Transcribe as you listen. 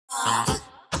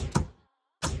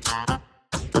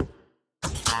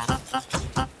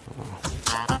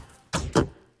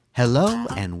Hello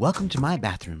and welcome to my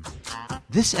bathroom.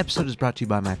 This episode is brought to you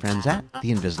by my friends at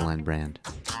the Invisalign Brand.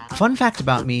 Fun fact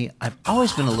about me, I've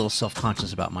always been a little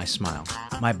self-conscious about my smile.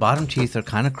 My bottom teeth are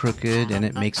kind of crooked and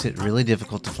it makes it really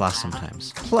difficult to floss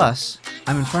sometimes. Plus,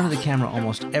 I'm in front of the camera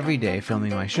almost every day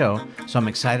filming my show, so I'm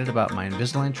excited about my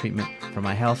Invisalign treatment for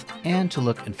my health and to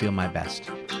look and feel my best.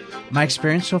 My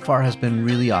experience so far has been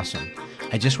really awesome.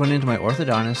 I just went into my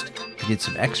orthodontist, he did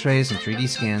some x-rays and 3D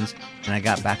scans, and I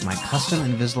got back my custom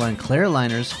Invisalign clear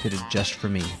aligners fitted just for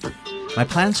me. My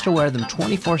plan is to wear them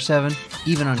 24/7,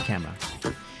 even on camera.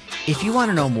 If you want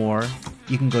to know more,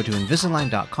 you can go to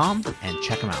Invisalign.com and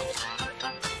check them out.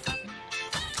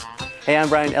 Hey, I'm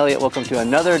Brian Elliott. Welcome to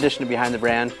another edition of Behind the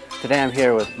Brand. Today I'm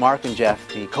here with Mark and Jeff,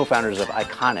 the co-founders of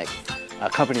IKONICK, a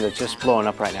company that's just blowing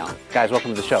up right now. Guys,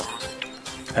 welcome to the show.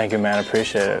 Thank you, man.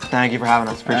 Appreciate it. Thank you for having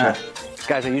us. Appreciate it.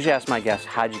 Guys, I usually ask my guests,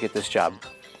 how'd you get this job?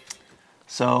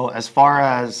 So as far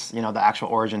as the actual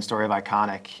origin story of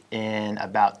IKONICK, in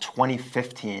about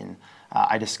 2015,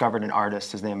 I discovered an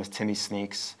artist. His name was Timmy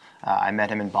Sneaks. I met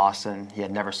him in Boston. He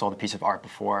had never sold a piece of art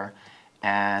before,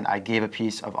 and I gave a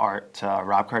piece of art to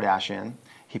Rob Kardashian.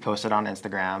 He posted on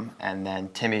Instagram, and then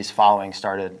Timmy's following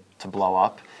started to blow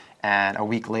up, and a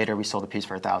week later we sold a piece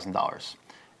for $1,000.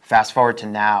 Fast forward to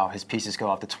now, his pieces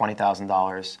go up to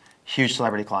 $20,000. Huge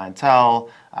celebrity clientele,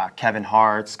 Kevin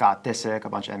Hart, Scott Disick, a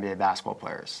bunch of NBA basketball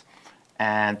players.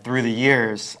 And through the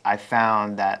years, I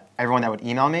found that everyone that would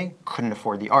email me couldn't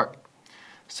afford the art.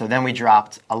 So then we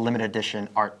dropped a limited edition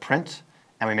art print,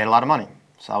 and we made a lot of money.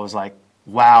 So I was like,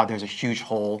 wow, there's a huge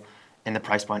hole in the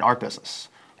price point art business.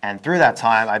 And through that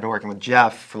time, I've been working with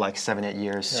Jeff for like 7-8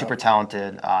 years, super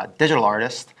talented digital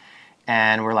artist.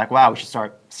 And we're like, wow, we should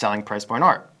start selling price point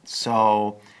art.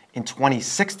 So in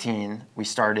 2016, we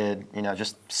started,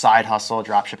 just side hustle,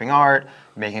 drop shipping art,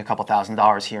 making a couple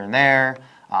 $1,000s here and there.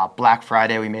 Black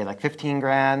Friday, we made like 15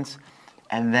 grand.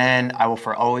 And then I will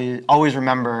always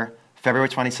remember February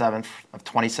 27th of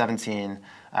 2017,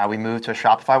 we moved to a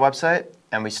Shopify website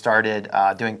and we started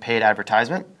doing paid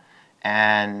advertisement.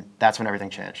 And that's when everything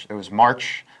changed. It was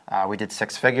March, we did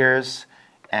 6 figures,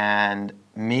 and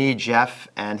me, Jeff,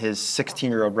 and his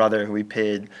 16-year-old brother, who we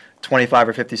paid 25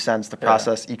 or 50 cents to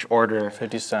process each order.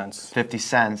 50 cents. 50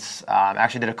 cents.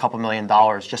 Actually did a couple $1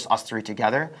 million, just us 3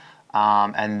 together.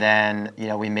 And then,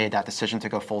 we made that decision to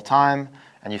go full time.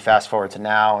 And you fast forward to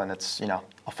now, and it's,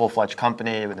 a full-fledged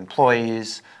company with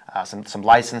employees, some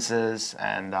licenses,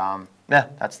 and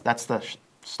that's the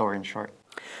story in short.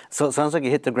 So it sounds like you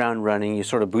hit the ground running, you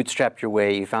sort of bootstrapped your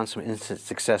way, you found some instant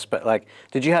success, but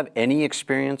did you have any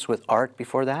experience with art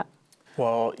before that?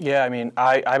 Well, yeah, I mean,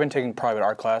 I've been taking private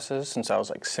art classes since I was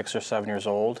like 6 or 7 years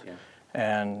old,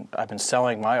 and I've been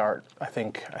selling my art. I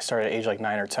think I started at age like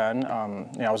 9 or 10.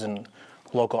 I was in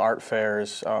local art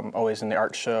fairs, always in the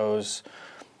art shows,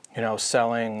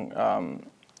 selling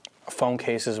phone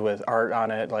cases with art on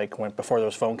it, before there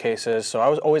was phone cases. So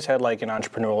I always had like an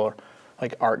entrepreneurial,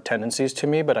 art tendencies to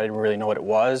me, but I didn't really know what it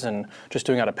was, and just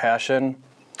doing it out of passion.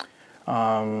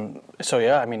 So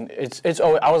yeah, I mean,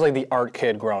 I was like the art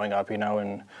kid growing up,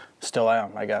 and still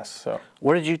am, I guess. So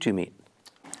where did you two meet?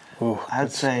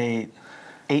 I'd say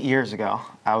 8 years ago.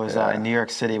 I was in New York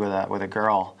City with a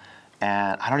girl,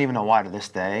 and I don't even know why to this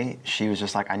day. She was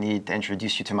just like, I need to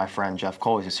introduce you to my friend Jeff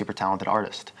Cole. He's a super talented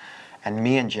artist. And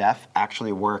me and Jeff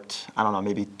actually worked, I don't know,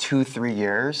 maybe 2-3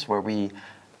 years where we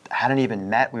hadn't even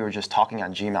met. We were just talking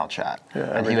on Gmail chat,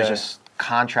 and he was just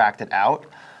contracted out.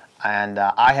 And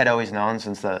I had always known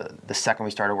since the second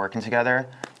we started working together,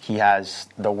 he has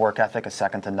the work ethic is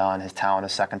second to none, his talent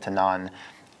is second to none.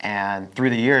 And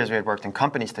through the years, we had worked in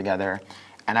companies together,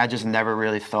 and I just never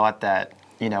really thought that,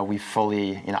 we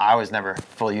fully, I was never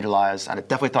fully utilized. I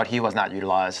definitely thought he was not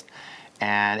utilized.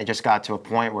 And it just got to a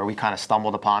point where we kind of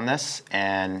stumbled upon this,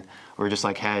 and we were just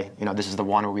like, hey, this is the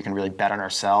one where we can really bet on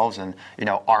ourselves, and,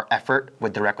 our effort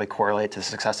would directly correlate to the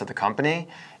success of the company.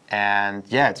 And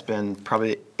yeah, it's been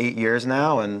probably 8 years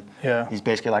now, and he's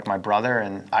basically like my brother,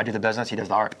 and I do the business, he does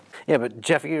the art. Yeah, but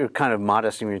Jeff, you're kind of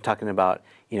modest when you're talking about,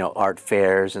 art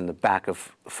fairs and the back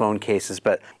of phone cases,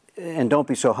 and don't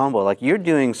be so humble. You're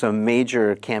doing some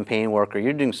major campaign work, or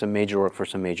you're doing some major work for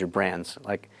some major brands.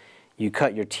 You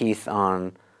cut your teeth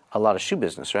on a lot of shoe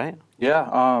business, right? Yeah,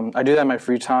 I do that in my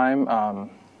free time.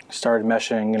 Started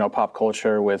meshing, pop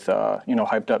culture with,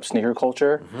 hyped up sneaker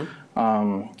culture.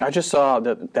 I just saw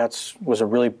that was a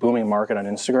really booming market on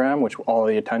Instagram, which all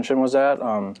the attention was at.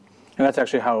 And that's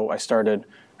actually how I started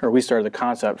or we started the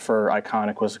concept for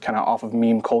Iconic was kind of off of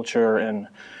meme culture and,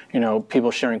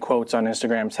 people sharing quotes on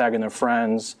Instagram, tagging their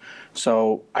friends.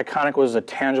 So Iconic was a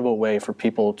tangible way for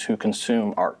people to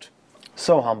consume art.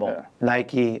 So humble. Yeah.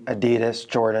 Nike, Adidas,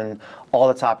 Jordan, all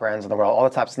the top brands in the world, all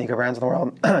the top sneaker brands in the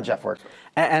world, Jeff works with.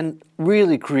 And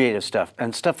really creative stuff,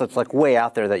 and stuff that's like way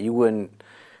out there that you wouldn't,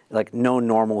 like no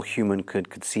normal human could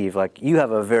conceive. Like you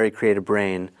have a very creative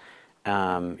brain,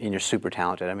 and you're super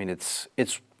talented. I mean, it's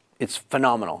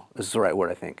phenomenal. This is the right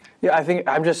word, I think. Yeah, I think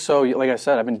I'm just so, like I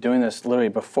said, I've been doing this literally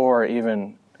before I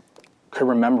even could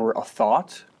remember a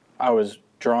thought. I was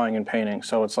drawing and painting,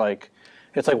 so it's like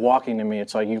walking to me.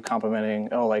 It's like you complimenting,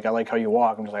 oh, like I like how you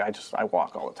walk. I'm just like, I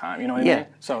walk all the time. You know what I mean?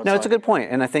 So it's a good point,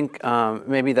 and I think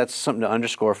maybe that's something to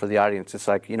underscore for the audience. It's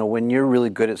like, when you're really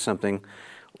good at something,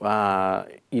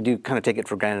 you do kind of take it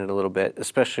for granted a little bit,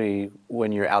 especially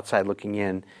when you're outside looking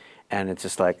in, and it's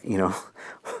just like,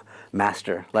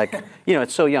 master. Like,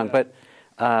 it's so young. But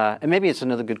and maybe it's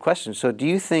another good question. So, do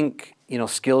you think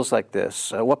skills like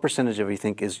this? What percentage of you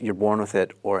think is you're born with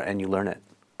it, and you learn it?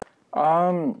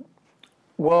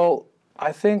 Well,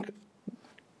 I think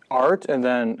art and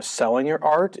then selling your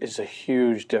art is a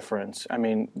huge difference. I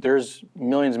mean, there's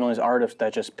millions and millions of artists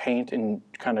that just paint and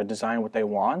kind of design what they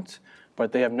want,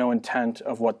 but they have no intent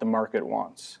of what the market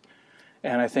wants.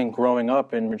 And I think growing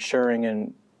up and maturing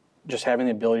and just having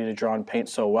the ability to draw and paint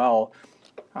so well,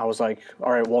 I was like,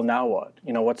 all right, well, now what?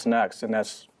 What's next? And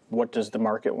that's, what does the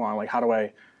market want? Like, how do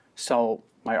I sell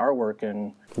my artwork?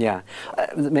 And yeah,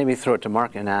 maybe throw it to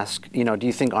Mark and ask, do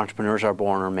you think entrepreneurs are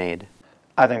born or made?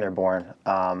 I think they're born.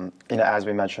 As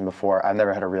we mentioned before, I've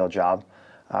never had a real job.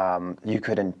 You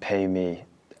couldn't pay me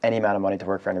any amount of money to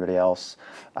work for anybody else.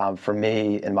 For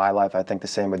me, in my life, I think the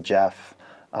same with Jeff.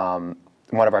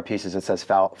 One of our pieces, it says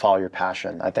follow your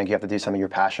passion. I think you have to do something you're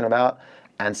passionate about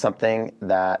and something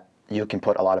that you can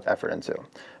put a lot of effort into.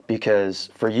 Because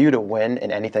for you to win in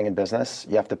anything in business,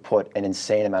 you have to put an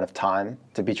insane amount of time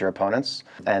to beat your opponents.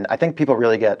 And I think people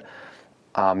really get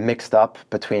mixed up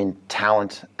between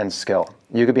talent and skill.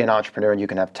 You could be an entrepreneur and you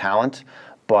can have talent,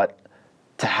 but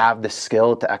to have the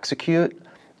skill to execute,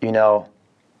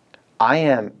 I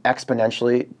am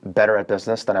exponentially better at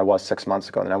business than I was 6 months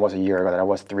ago, than I was a year ago, than I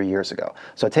was 3 years ago.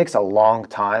 So it takes a long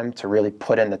time to really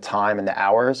put in the time and the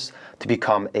hours to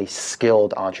become a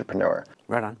skilled entrepreneur.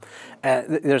 Right on.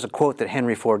 There's a quote that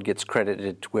Henry Ford gets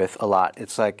credited with a lot.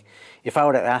 It's like, if I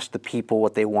would have asked the people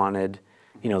what they wanted,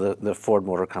 the Ford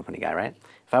Motor Company guy, right?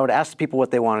 If I would have asked the people what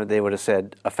they wanted, they would have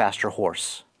said a faster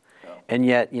horse. Oh. And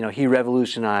yet, he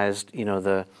revolutionized,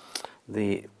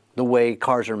 the way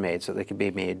cars are made, so they could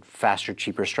be made faster,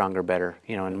 cheaper, stronger, better,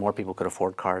 and more people could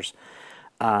afford cars.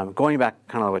 Going back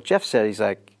kind of like what Jeff said, he's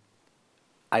like,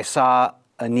 I saw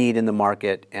a need in the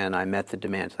market and I met the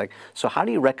demand. Like, so how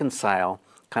do you reconcile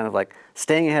kind of like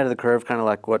staying ahead of the curve, kind of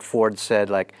like what Ford said,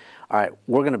 like, all right,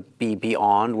 we're going to be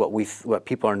beyond what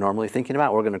people are normally thinking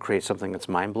about. We're going to create something that's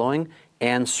mind-blowing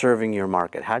and serving your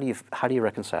market. How do you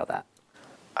reconcile that?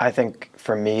 I think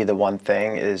for me, the one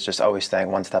thing is just always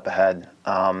staying one step ahead.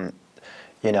 I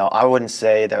wouldn't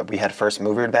say that we had first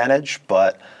mover advantage,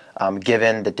 but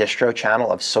given the distro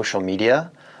channel of social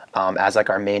media as like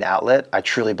our main outlet, I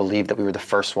truly believe that we were the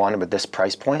first one with this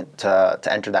price point to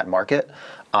enter that market.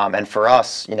 And for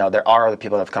us, there are other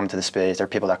people that have come to the space. There are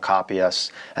people that copy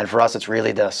us. And for us, it's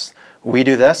really this. We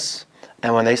do this,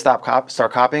 and when they start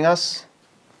copying us,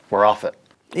 we're off it.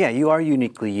 Yeah, you are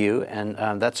uniquely you,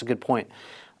 and that's a good point.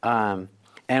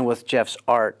 And with Jeff's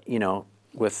art,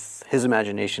 with his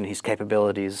imagination, his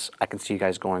capabilities, I can see you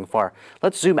guys going far.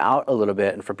 Let's zoom out a little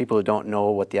bit, and for people who don't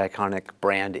know what the IKONIK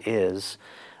brand is,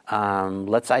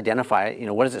 let's identify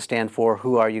it. What does it stand for?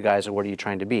 Who are you guys, and what are you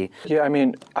trying to be? Yeah, I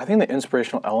mean, I think the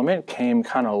inspirational element came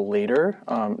kind of later.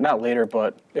 Not later,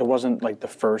 but it wasn't like the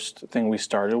first thing we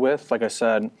started with. Like I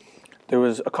said, there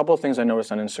was a couple of things I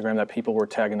noticed on Instagram that people were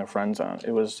tagging their friends on.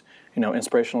 It was,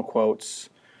 inspirational quotes.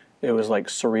 It was like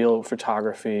surreal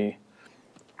photography.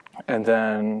 And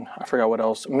then I forgot what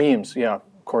else. Memes, yeah,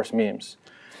 of course, memes.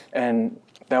 And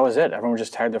that was it. Everyone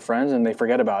just tagged their friends and they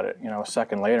forget about it, a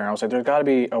second later. And I was like, there's got to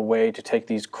be a way to take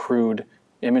these crude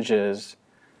images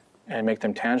and make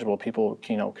them tangible. People,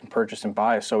 can purchase and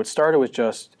buy. So it started with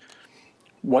just,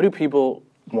 what do people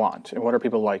want and what are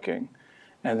people liking?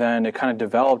 And then it kind of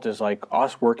developed as like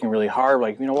us working really hard.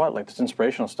 Like, like this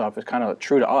inspirational stuff is kind of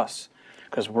true to us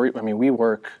because we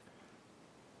work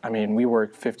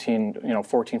 14,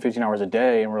 15 hours a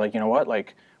day, and we're like,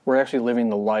 like we're actually living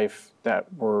the life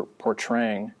that we're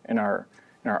portraying in our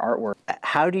artwork.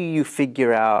 How do you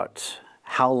figure out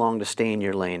how long to stay in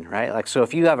your lane, right? Like, so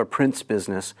if you have a prints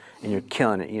business and you're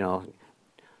killing it,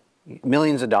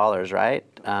 millions of dollars, right?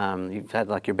 You've had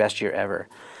like your best year ever.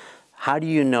 How do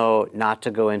you know not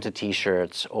to go into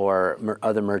T-shirts or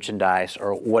other merchandise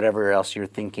or whatever else you're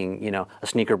thinking? You know, a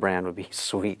sneaker brand would be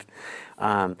sweet.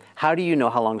 How do you know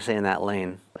how long to stay in that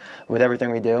lane? With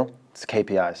everything we do, it's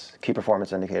KPIs, key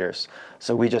performance indicators.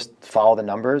 So we just follow the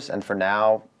numbers, and for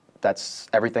now,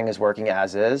 everything is working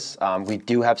as is. We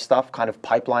do have stuff kind of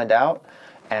pipelined out,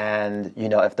 and you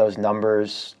know, if those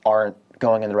numbers aren't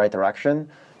going in the right direction,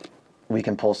 we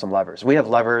can pull some levers. We have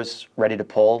levers ready to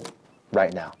pull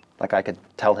right now. Like I could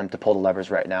tell him to pull the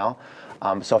levers right now.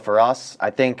 So for us,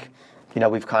 I think, you know,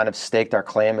 we've kind of staked our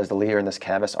claim as the leader in this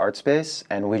canvas art space,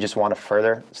 and we just want to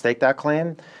further stake that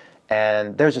claim.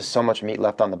 And there's just so much meat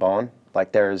left on the bone.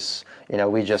 Like there's, you know,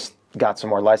 we just got some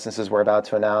more licenses we're about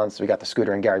to announce. We got the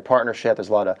Scooter and Gary partnership. There's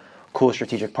a lot of cool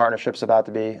strategic partnerships about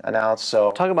to be announced.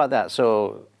 So talk about that.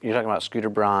 So you're talking about Scooter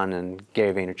Braun and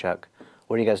Gary Vaynerchuck.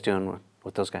 What are you guys doing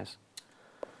with those guys?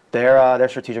 They're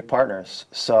strategic partners.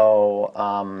 So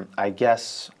I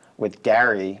guess with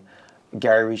Gary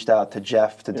reached out to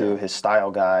Jeff to do his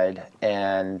style guide,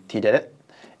 and he did it.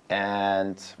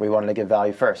 And we wanted to give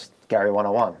value first, Gary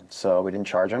 101. So we didn't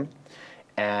charge him.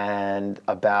 And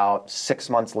about 6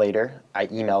 months later, I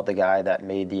emailed the guy that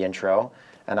made the intro,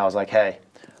 and I was like, hey,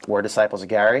 we're disciples of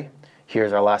Gary.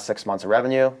 Here's our last 6 months of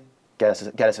revenue. Get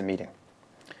us a meeting.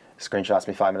 Screenshots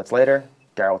me 5 minutes later.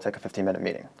 Gary will take a 15-minute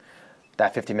meeting.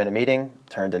 That 15-minute meeting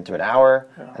turned into an hour,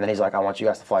 and then he's like, I want you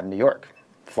guys to fly to New York.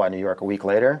 Fly to New York a week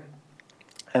later,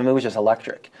 and it was just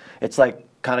electric. It's like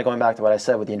kind of going back to what I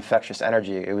said with the infectious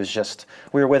energy. It was just,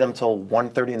 we were with him till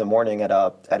 1:30 in the morning at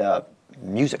a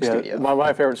music studio.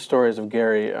 My favorite stories of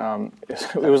Gary,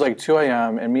 it was like 2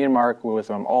 a.m., and me and Mark were with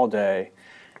him all day,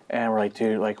 and we're like,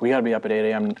 dude, like, we got to be up at 8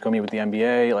 a.m. to go meet with the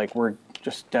NBA. Like, we're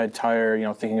just dead tired, you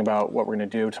know, thinking about what we're going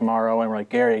to do tomorrow, and we're like,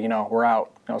 Gary, you know, we're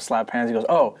out. You know, slap hands. He goes,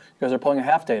 oh, you guys are pulling a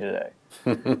half day today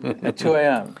at 2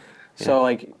 a.m. Yeah. So,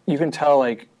 like, you can tell,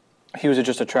 like, he was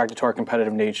just attracted to our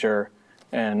competitive nature,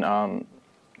 and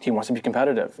he wants to be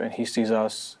competitive, and he sees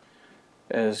us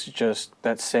as just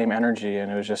that same energy,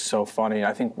 and it was just so funny.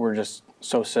 I think we're just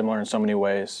so similar in so many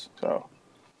ways.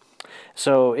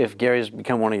 So if Gary's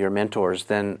become one of your mentors,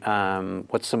 then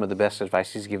what's some of the best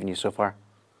advice he's given you so far?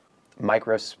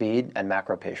 Micro speed and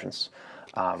macro patience.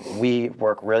 We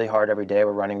work really hard every day.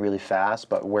 We're running really fast,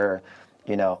 but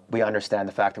we understand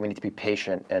the fact that we need to be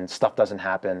patient, and stuff doesn't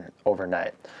happen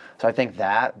overnight. So I think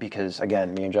that, because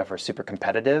again, me and Jeff are super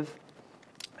competitive,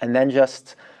 and then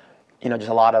just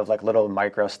a lot of like little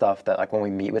micro stuff that, like, when we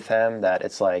meet with him, that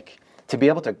it's like to be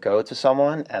able to go to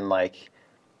someone and, like,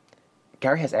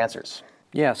 Gary has answers.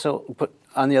 Yeah. So, but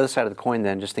on the other side of the coin,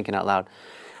 then, just thinking out loud,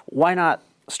 why not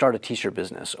start a T-shirt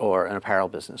business or an apparel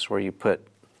business where you put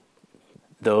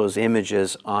those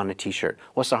images on a T-shirt?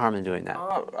 What's the harm in doing that?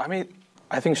 I mean,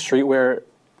 I think streetwear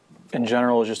in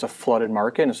general is just a flooded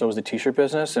market, and so is the T-shirt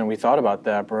business. And we thought about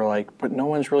that, but we're like, but no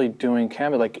one's really doing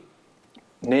canvas. Like,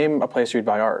 name a place you'd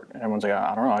buy art, and everyone's like,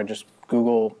 I don't know. I just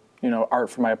Google, art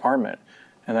for my apartment,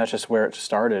 and that's just where it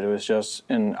started. It was just,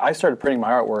 and I started printing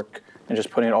my artwork and just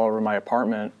putting it all over my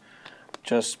apartment,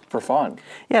 just for fun.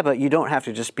 Yeah, but you don't have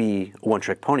to just be a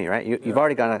one-trick pony, right? You've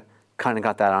already got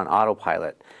that on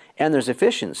autopilot. And there's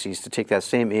efficiencies to take that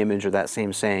same image or that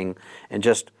same saying and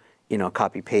just,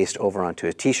 copy-paste over onto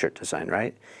a T-shirt design,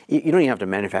 right? You don't even have to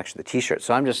manufacture the T-shirt.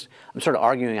 So I'm sort of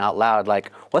arguing out loud,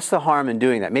 like, what's the harm in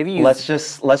doing that? Maybe you... Let's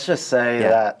just say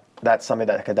that that's something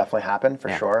that could definitely happen, for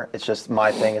sure. It's just,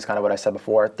 my thing is kind of what I said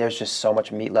before. There's just so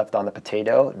much meat left on the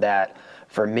potato that,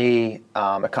 for me,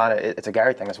 it's a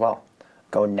Gary thing as well.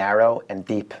 Go narrow and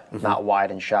deep, not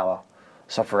wide and shallow.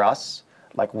 So for us,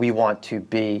 like, we want to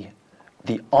be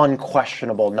the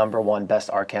unquestionable #1 best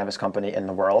art canvas company in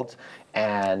the world.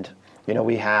 And,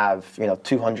 we have,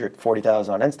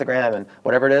 240,000 on Instagram and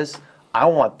whatever it is. I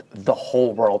want the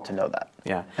whole world to know that.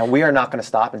 Yeah. And we are not going to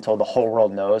stop until the whole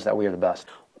world knows that we are the best.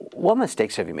 What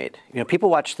mistakes have you made? People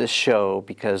watch this show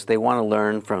because they want to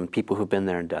learn from people who've been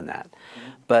there and done that.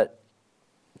 But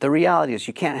the reality is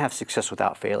you can't have success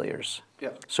without failures. Yeah.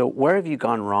 So where have you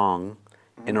gone wrong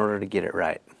in order to get it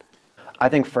right? I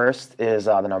think first is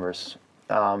the numbers.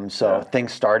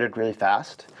 Things started really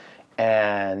fast,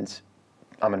 and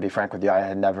I'm going to be frank with you, I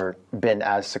had never been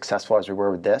as successful as we were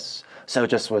with this. So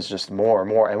it was just more and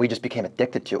more, and we just became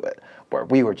addicted to it, where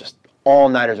we were just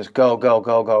all-nighters, just go, go,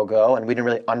 go, go, go, and we didn't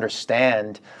really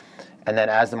understand. And then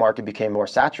as the market became more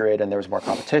saturated and there was more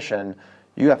competition,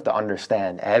 you have to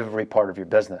understand every part of your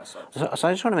business. So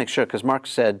I just want to make sure, because Mark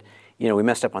said, we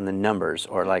messed up on the numbers,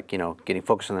 or like, getting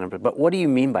focused on the numbers. But what do you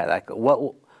mean by that?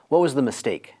 What was the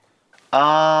mistake?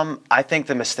 I think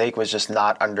the mistake was just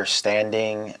not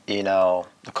understanding, the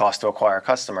cost to acquire a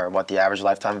customer, what the average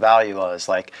lifetime value was.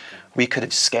 Like, we could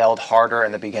have scaled harder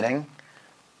in the beginning,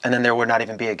 and then there would not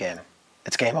even be a game.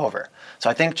 It's game over. So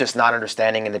I think just not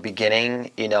understanding in the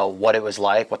beginning, what it was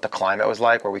like, what the climate was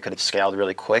like, where we could have scaled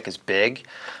really quick is big.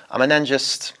 And then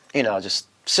just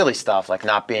silly stuff like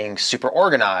not being super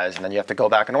organized, and then you have to go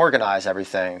back and organize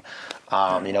everything.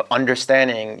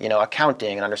 Understanding,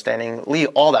 accounting and understanding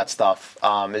all that stuff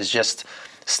is just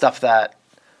stuff that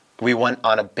we went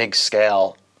on a big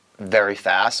scale very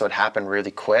fast. So it happened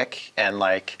really quick. And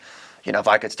if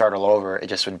I could start all over, it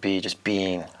just would be just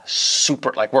being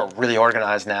super, we're really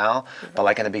organized now.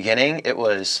 But in the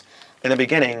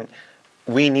beginning,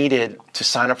 we needed to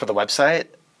sign up for the website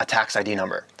a tax ID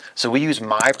number. So we used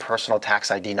my personal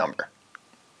tax ID number.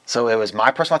 So it was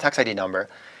my personal tax ID number.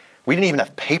 We didn't even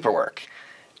have paperwork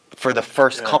for the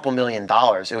first couple $1 million.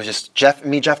 It was just Jeff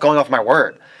going off my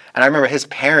word. And I remember his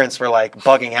parents were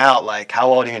bugging out,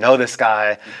 how well do you know this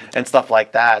guy and stuff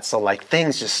like that. So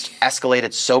things just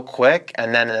escalated so quick,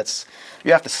 and then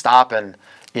you have to stop and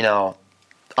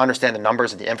understand the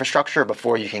numbers and the infrastructure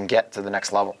before you can get to the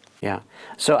next level. Yeah.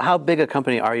 So how big a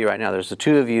company are you right now? There's the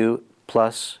two of you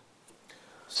plus.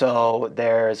 So we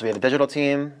have a digital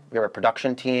team, we have a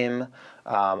production team.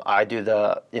 I do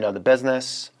the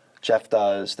business. Jeff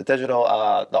does the digital,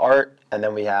 the art, and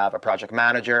then we have a project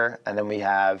manager, and then we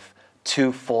have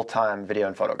 2 full-time video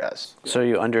and photo guys. So are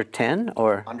you under 10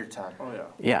 or? Under 10. Oh, yeah.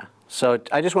 Yeah. So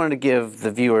I just wanted to give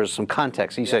the viewers some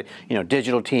context. You said,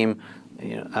 digital team,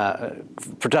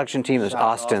 production team is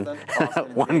Austin.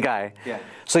 One guy. Yeah.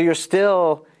 So you're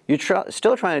still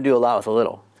trying to do a lot with a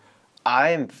little.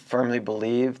 I firmly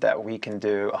believe that we can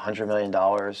do $100 million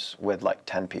with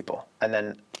 10 people, and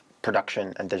then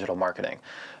production and digital marketing.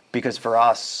 Because for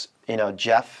us,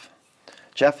 Jeff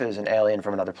is an alien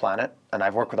from another planet, and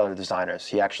I've worked with other designers.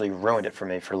 He actually ruined it for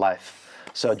me for life.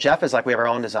 So Jeff is we have our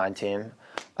own design team.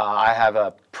 I have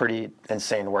a pretty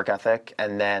insane work ethic.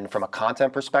 And then from a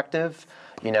content perspective,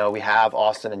 we have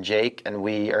Austin and Jake, and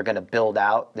we are going to build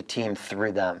out the team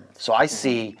through them. So I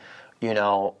see,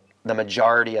 the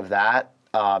majority of that,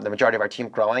 the majority of our team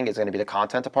growing is going to be the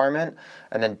content department.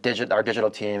 And then our digital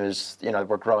team is,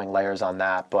 we're growing layers on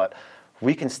that. But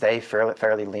we can stay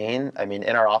fairly lean. I mean,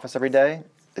 in our office every day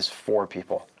is 4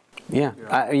 people.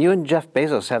 Yeah. You and Jeff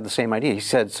Bezos have the same idea. He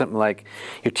said something like,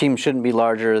 your team shouldn't be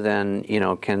larger than,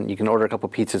 you can order a couple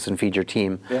pizzas and feed your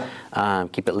team. Yeah.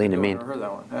 Keep it lean and mean. I heard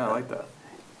that one. Yeah, I like that.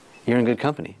 You're in good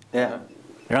company. Yeah.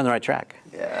 You're on the right track.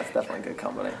 Yeah, that's definitely good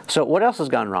company. So what else has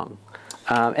gone wrong?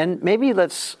 And maybe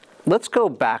let's go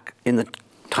back in the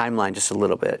timeline just a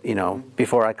little bit,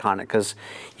 before IKONIK, because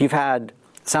you've had,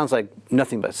 sounds like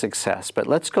nothing but success, but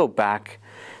let's go back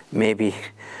maybe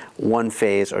 1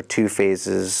 phase or 2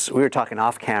 phases. We were talking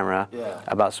off camera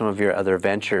about some of your other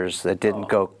ventures that didn't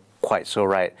go quite so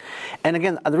right. And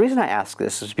again, the reason I ask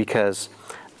this is because,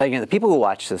 again, the people who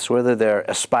watch this, whether they're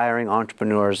aspiring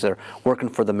entrepreneurs, they're working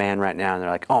for the man right now, and they're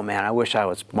like, oh man, I wish I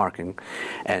was Mark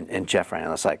and Jeff right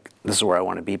now. It's like, this is where I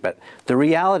want to be. But the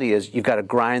reality is you've got to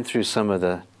grind through some of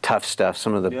the tough stuff,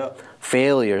 some of the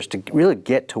failures to really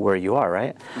get to where you are,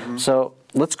 right? Mm-hmm. So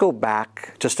let's go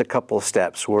back just a couple of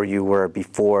steps where you were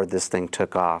before this thing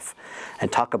took off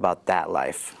and talk about that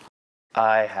life.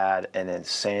 I had an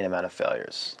insane amount of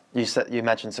failures. You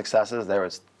mentioned successes. There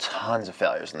was tons of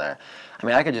failures in there. I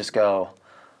mean, I could just go,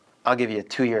 I'll give you a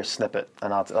 2-year snippet,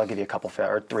 and I'll give you a couple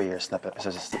or 3-year snippet.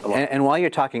 So just and while you're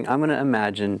talking, I'm going to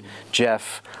imagine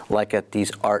Jeff at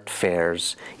these art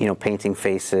fairs, painting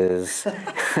faces,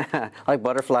 like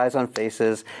butterflies on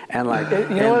faces, and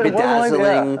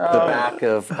bedazzling the back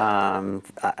of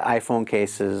iPhone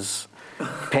cases,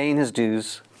 paying his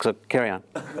dues. So carry on.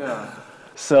 Yeah.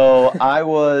 So I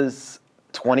was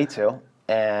 22,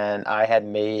 and I had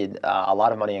made a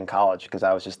lot of money in college because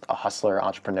I was just a hustler,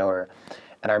 entrepreneur.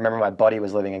 And I remember my buddy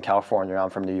was living in California.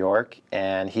 I'm from New York,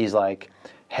 and he's like,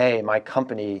 hey, my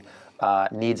company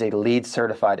needs a LEED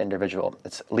certified individual.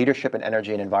 It's leadership in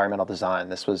energy and environmental design.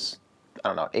 This was,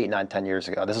 8, 9, 10 years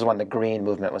ago. This is when the green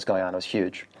movement was going on. It was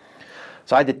huge.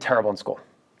 So I did terrible in school.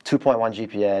 2.1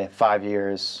 GPA, 5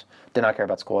 years, did not care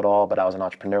about school at all, but I was an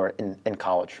entrepreneur in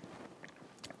college.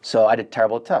 So I did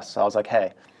terrible at tests. So I was like,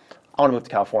 hey, I want to move to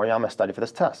California. I'm going to study for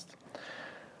this test.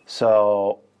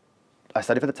 So I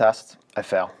study for the test. I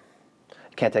fail.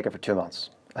 Can't take it for 2 months.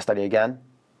 I study again.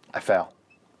 I fail.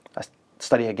 I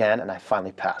study again, and I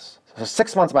finally pass. So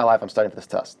 6 months of my life, I'm studying for this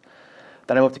test.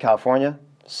 Then I moved to California.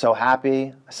 So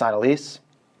happy. I sign a lease.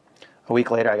 A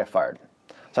week later, I get fired.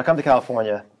 So I come to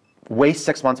California, waste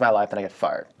 6 months of my life, and I get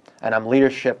fired. And I'm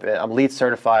LEED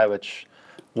certified, which,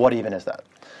 what even is that?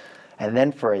 And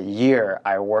then for a year,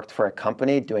 I worked for a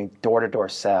company doing door-to-door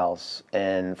sales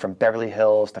from Beverly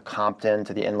Hills to Compton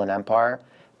to the Inland Empire.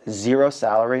 0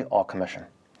 salary, all commission.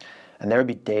 And there would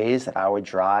be days that I would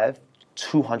drive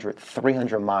 200,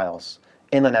 300 miles,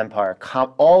 Inland Empire,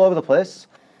 all over the place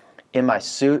in my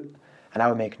suit, and I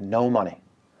would make no money.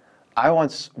 I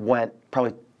once went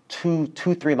probably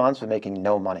 3 months with making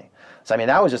no money. So I mean,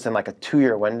 that was just in like a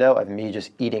 2-year window of me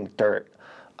just eating dirt.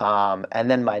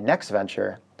 And then my next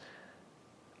venture,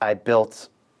 I built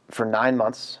for 9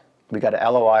 months. We got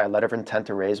a LOI, a letter of intent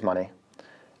to raise money,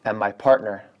 and my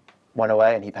partner went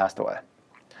away and he passed away.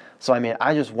 So I mean,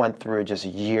 I just went through just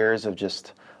years of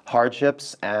just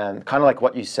hardships, and kind of like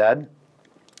what you said,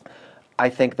 I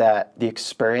think that the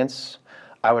experience,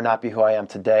 I would not be who I am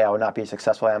today, I would not be as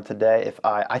successful as I am today if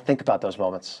I think about those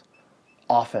moments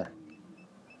often.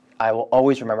 I will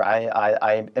always remember,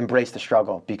 I embrace the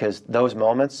struggle, because those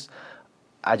moments,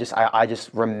 I just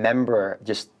remember,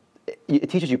 it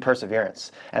teaches you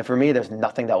perseverance. And for me, there's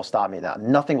nothing that will stop me now.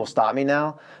 Nothing will stop me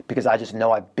now, because I just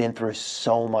know I've been through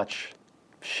so much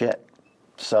shit.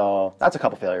 So that's a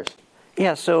couple failures.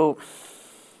 Yeah, so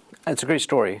it's a great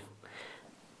story.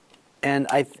 And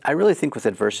I really think with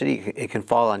adversity, it can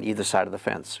fall on either side of the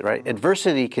fence, right?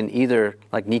 Adversity can either,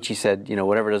 like Nietzsche said,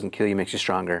 whatever doesn't kill you makes you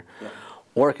stronger,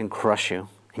 or it can crush you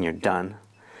and you're done.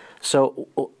 So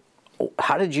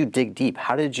how did you dig deep?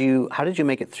 How did you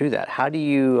make it through that? How do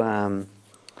you,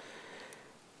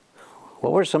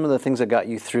 what were some of the things that got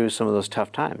you through some of those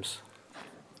tough times?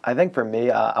 I think for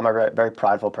me, I'm a very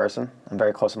prideful person. I'm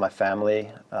very close to my family.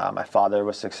 My father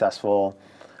was successful.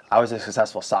 I was a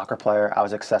successful soccer player. I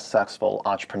was a successful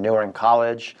entrepreneur in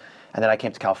college. And then I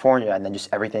came to California, and then just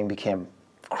everything became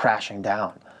crashing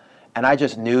down. And I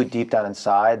just knew deep down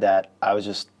inside that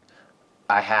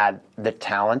I had the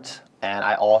talent, and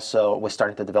I also was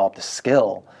starting to develop the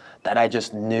skill that I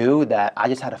just knew that I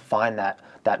just had to find that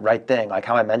right thing. Like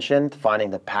how I mentioned,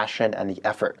 finding the passion and the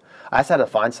effort. I just had to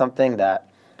find something that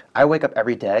I wake up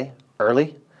every day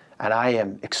early, and I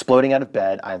am exploding out of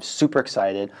bed. I am super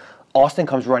excited. Austin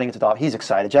comes running into the office. He's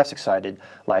excited. Jeff's excited.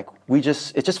 Like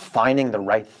it's just finding the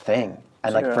right thing.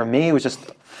 And like for me, it was just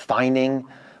finding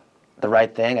the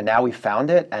right thing. And now we found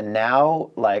it. And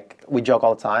now like we joke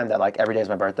all the time that like every day is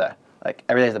my birthday. Like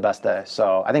every day is the best day.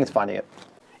 So I think it's finding it.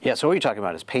 Yeah. So what you're talking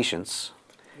about is patience,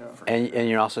 and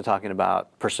you're also talking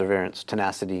about perseverance,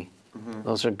 tenacity. Mm-hmm.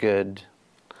 Those are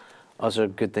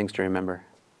good things to remember.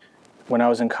 When I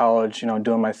was in college,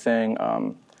 doing my thing,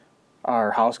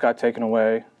 our house got taken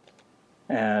away,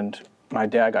 and my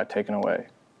dad got taken away.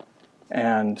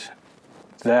 And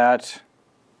that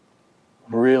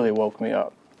really woke me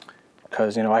up,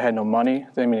 because, I had no money.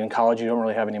 I mean, in college, you don't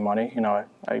really have any money.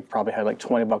 I probably had like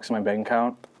 $20 in my bank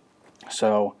account.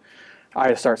 So I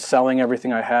had to start selling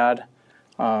everything I had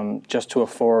just to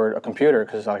afford a computer,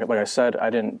 because like I said, I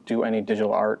didn't do any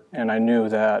digital art, and I knew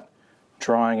that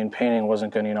drawing and painting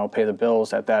wasn't going to, pay the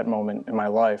bills at that moment in my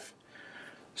life.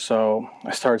 So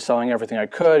I started selling everything I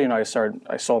could. I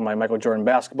sold my Michael Jordan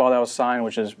basketball that was signed,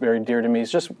 which is very dear to me.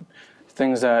 It's just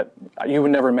things that you would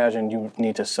never imagine you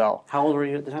need to sell. How old were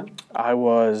you at the time? I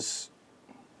was,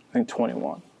 I think,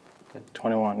 21. Okay.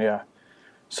 21, yeah.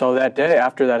 So that day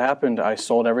after that happened, I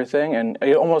sold everything, and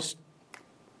it almost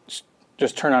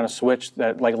just turned on a switch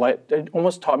that, it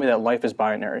almost taught me that life is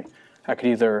binary. I could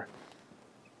either,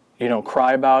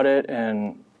 cry about it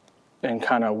and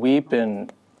kind of weep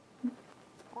and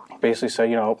basically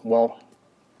say, well,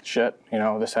 shit,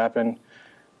 this happened,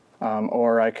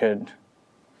 or I could,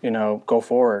 go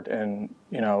forward and,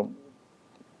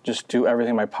 just do everything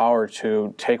in my power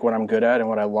to take what I'm good at and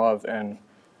what I love and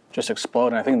just explode.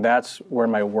 And I think that's where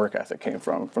my work ethic came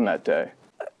from that day.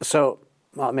 So,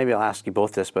 well, maybe I'll ask you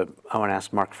both this, but I want to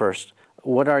ask Mark first.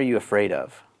 What are you afraid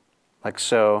of?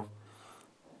 So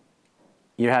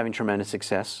you're having tremendous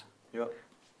success. Yep.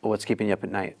 What's keeping you up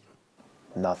at night?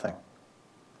 Nothing.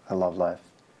 I love life.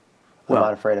 I'm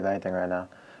not afraid of anything right now.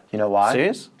 You know why?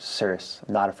 Serious? Serious.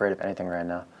 I'm not afraid of anything right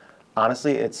now.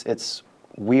 Honestly,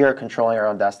 we are controlling our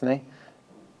own destiny.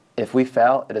 If we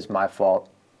fail, it is my fault.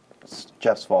 It's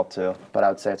Jeff's fault too, but I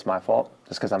would say it's my fault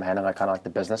just because I'm handling kind of like the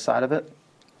business side of it.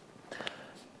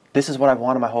 This is what I've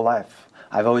wanted my whole life.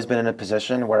 I've always been in a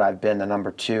position where I've been the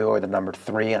number 2 or the number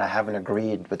 3, and I haven't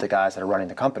agreed with the guys that are running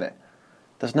the company.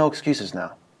 There's no excuses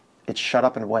now. It's shut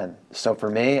up and win. So for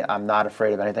me, I'm not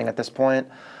afraid of anything at this point.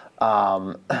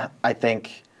 I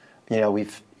think,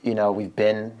 we've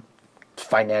been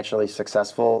financially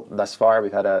successful thus far.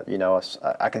 We've had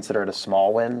I consider it a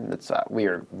small win. We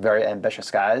are very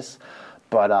ambitious guys,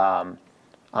 but I'm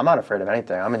not afraid of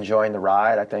anything. I'm enjoying the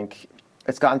ride. I think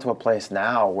it's gotten to a place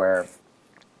now where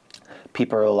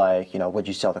people are like, would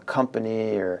you sell the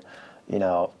company or,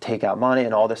 take out money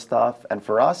and all this stuff. And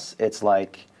for us, it's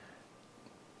like,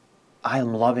 I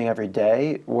am loving every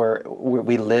day.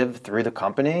 We live through the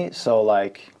company. So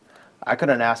like, I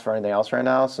couldn't ask for anything else right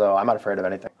now. So I'm not afraid of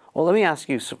anything. Well, let me ask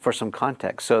you for some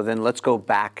context. So then let's go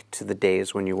back to the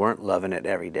days when you weren't loving it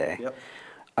every day. Yep.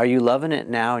 Are you loving it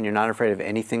now and you're not afraid of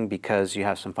anything because you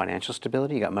have some financial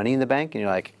stability? You got money in the bank and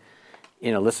you're like,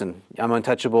 listen, I'm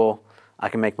untouchable. I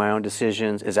can make my own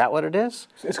decisions. Is that what it is?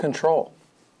 It's control.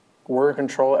 We're in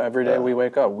control every day we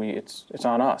wake up. It's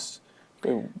on us.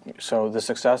 So the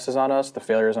success is on us, the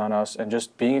failure is on us, and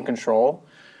just being in control,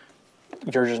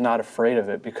 you're just not afraid of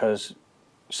it because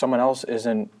someone else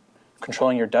isn't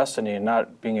controlling your destiny, and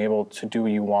not being able to do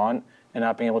what you want and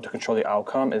not being able to control the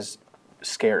outcome is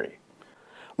scary.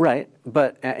 Right,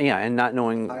 but and not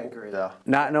knowing. I agree, though.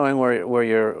 Not knowing how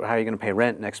you're going to pay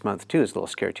rent next month too is a little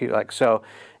scary too. Like, so,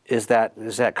 is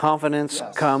that confidence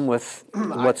come with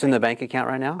what's in the bank account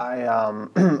right now?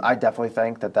 I definitely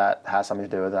think that has something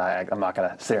to do with it. I'm not going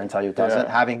to sit here and tell you it doesn't.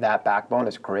 Yeah. Having that backbone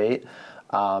is great,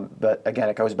 but again,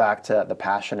 it goes back to the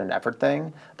passion and effort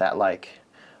thing. That like,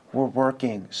 we're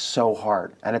working so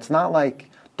hard, and it's not like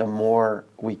the more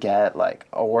we get, like,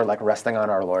 oh, we're like resting on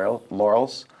our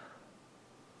laurels.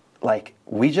 Like,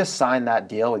 we just signed that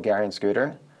deal with Gary and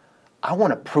Scooter. I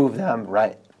want to prove them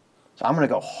right. So I'm going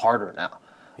to go harder now.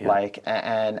 Yeah. Like,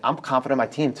 and I'm confident in my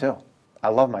team too. I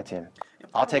love my team.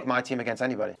 I'll take my team against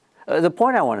anybody. The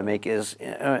point I want to make is,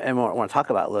 and what I want to talk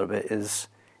about a little bit is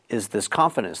this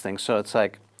confidence thing. So it's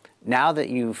like, now that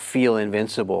you feel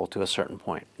invincible to a certain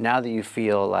point, now that you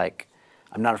feel like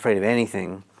I'm not afraid of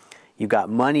anything, you got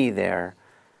money there,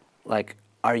 like,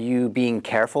 are you being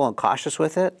careful and cautious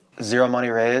with it? Zero money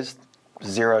raised,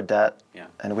 zero debt,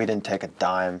 and we didn't take a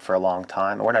dime for a long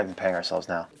time. We're not even paying ourselves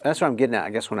now. That's what I'm getting at, I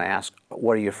guess, when I ask,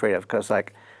 what are you afraid of? Because,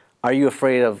 like, are you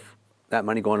afraid of that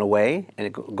money going away and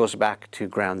it goes back to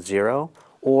ground zero?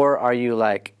 Or are you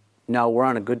like, no, we're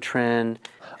on a good trend?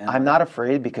 I'm not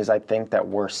afraid because I think that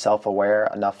we're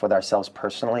self-aware enough with ourselves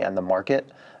personally and the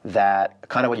market that,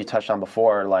 kind of what you touched on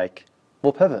before, like,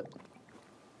 we'll pivot.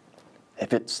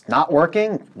 If it's not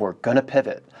working, we're going to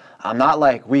pivot. I'm not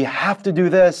like, we have to do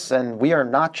this, and we are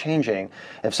not changing.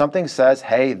 If something says,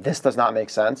 hey, this does not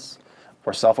make sense,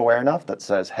 we're self-aware enough that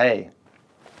says, hey,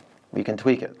 we can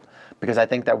tweak it. Because I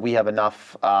think that we have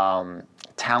enough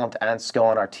talent and skill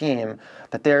on our team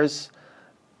that there's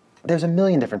a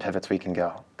million different pivots we can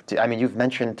go. I mean, you've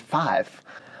mentioned 5.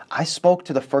 I spoke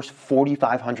to the first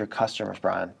 4,500 customers,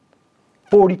 Brian.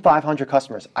 4,500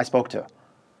 customers I spoke to.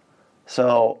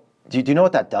 So do you know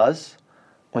what that does?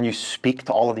 When you speak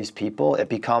to all of these people, it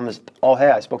becomes, oh, hey,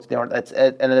 I spoke to the owner,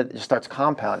 and it just starts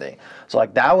compounding. So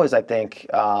like that was, I think,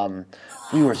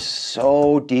 we were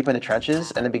so deep in the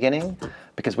trenches in the beginning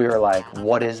because we were like,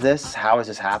 what is this? How is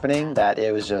this happening? That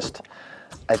it was just,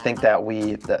 I think that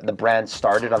the brand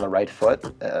started on the right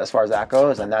foot as far as that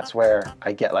goes, and that's where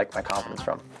I get like my confidence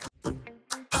from.